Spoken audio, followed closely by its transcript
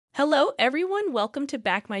Hello everyone, welcome to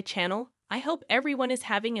back my channel. I hope everyone is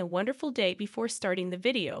having a wonderful day. Before starting the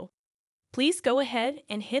video, please go ahead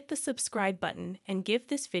and hit the subscribe button and give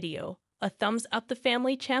this video a thumbs up. The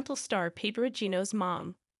family Chantel star Pedro Gino's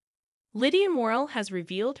mom, Lidia Morel, has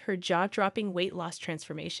revealed her jaw-dropping weight loss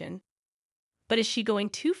transformation. But is she going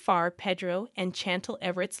too far? Pedro and Chantel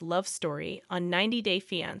Everett's love story on 90 Day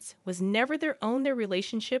Fiancé was never their own. Their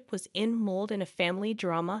relationship was in mold in a family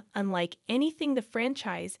drama unlike anything the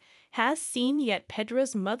franchise has seen yet.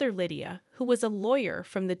 Pedro's mother, Lidia, who was a lawyer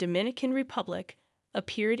from the Dominican Republic,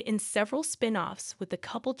 appeared in several spin-offs with the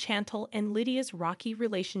couple. Chantel and Lidia's rocky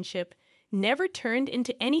relationship never turned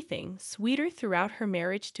into anything sweeter. Throughout her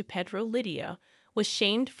marriage to Pedro, Lidia was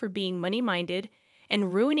shamed for being money-minded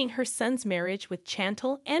and ruining her son's marriage with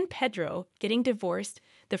Chantel. And Pedro getting divorced,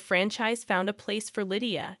 the franchise found a place for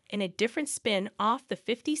Lidia in a different spin-off. The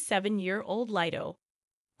 57-year-old Lidia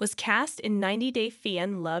was cast in 90 Day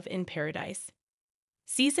Fiancé Love in Paradise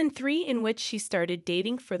Season 3, in which she started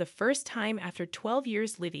dating for the first time after 12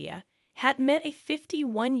 years. Lidia had met a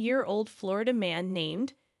 51-year-old Florida man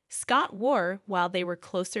named Scott War while they were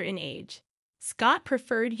closer in age. Scott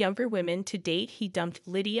preferred younger women to date. He dumped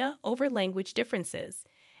Lidia over language differences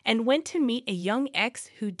and went to meet a young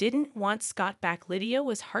ex who didn't want Scott back. Lidia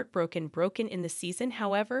was heartbroken in the season.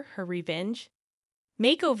 However, her revenge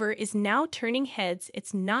makeover is now turning heads.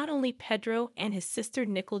 It's not only Pedro and his sister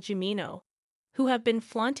Nicole Gimino who have been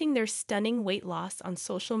flaunting their stunning weight loss on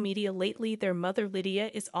social media lately. Their mother,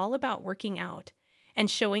 Lidia, is all about working out and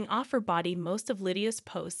showing off her body. Most of Lidia's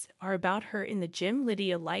posts are about her in the gym.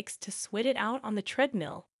 Lidia likes to sweat it out on the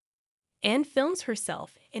treadmill and films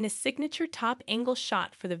herself in a signature top-angle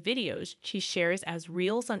shot for the videos she shares as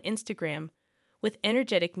reels on Instagram with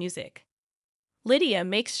energetic music. Lidia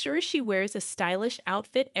makes sure she wears a stylish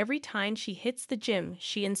outfit every time she hits the gym.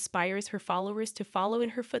 She inspires her followers to follow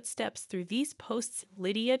in her footsteps. Through these posts,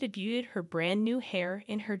 Lidia debuted her brand new hair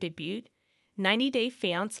in her debut 90 Day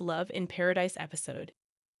Fiancé Love in Paradise episode.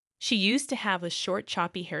 She used to have a short,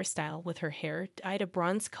 choppy hairstyle with her hair dyed a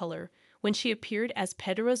bronze color when she appeared as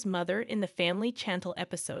Pedro's mother in the family Chantel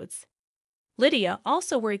episodes. Lidia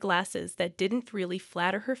also wore glasses that didn't really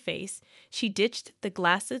flatter her face. She ditched the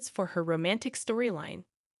glasses for her romantic storyline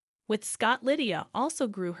with Scott. Lidia also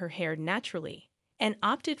grew her hair naturally and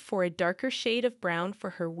opted for a darker shade of brown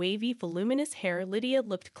for her wavy, voluminous hair. Lidia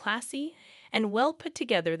looked classy and well put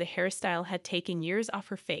together. The hairstyle had taken years off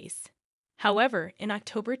her face. However, in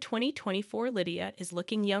October 2024, Lidia is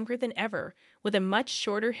looking younger than ever with a much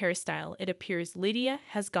shorter hairstyle. It appears Lidia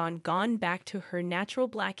has gone back to her natural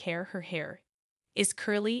black hair. Her hair is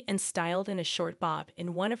curly and styled in a short bob.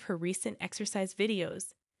 In one of her recent exercise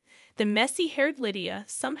videos, the messy-haired Lidia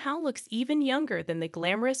somehow looks even younger than the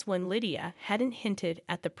glamorous one. Lidia hadn't hinted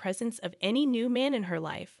at the presence of any new man in her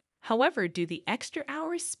life. However, do the extra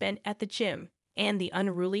hours spent at the gym and the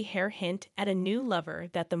unruly hair hint at a new lover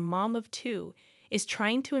that the mom of two is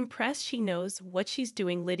trying to impress? She knows what she's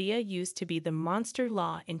doing. Lidia used to be the monster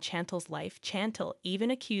law in Chantel's life. Chantel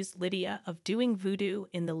even accused Lidia of doing voodoo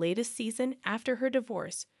in the latest season after her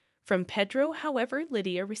divorce from Pedro. However,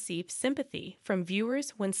 Lidia received sympathy from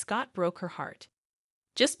viewers when Scott broke her heart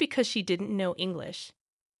just because she didn't know English.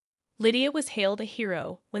 Lidia was hailed a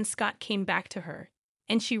hero when Scott came back to her,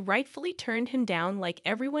 and she rightfully turned him down like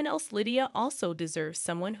everyone else. Lidia also deserves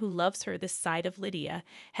someone who loves her. This side of Lidia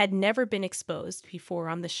had never been exposed before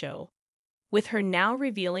on the show. With her now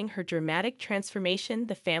revealing her dramatic transformation,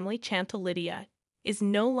 the family Chantel, Lidia is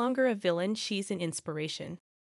no longer a villain, she's an inspiration.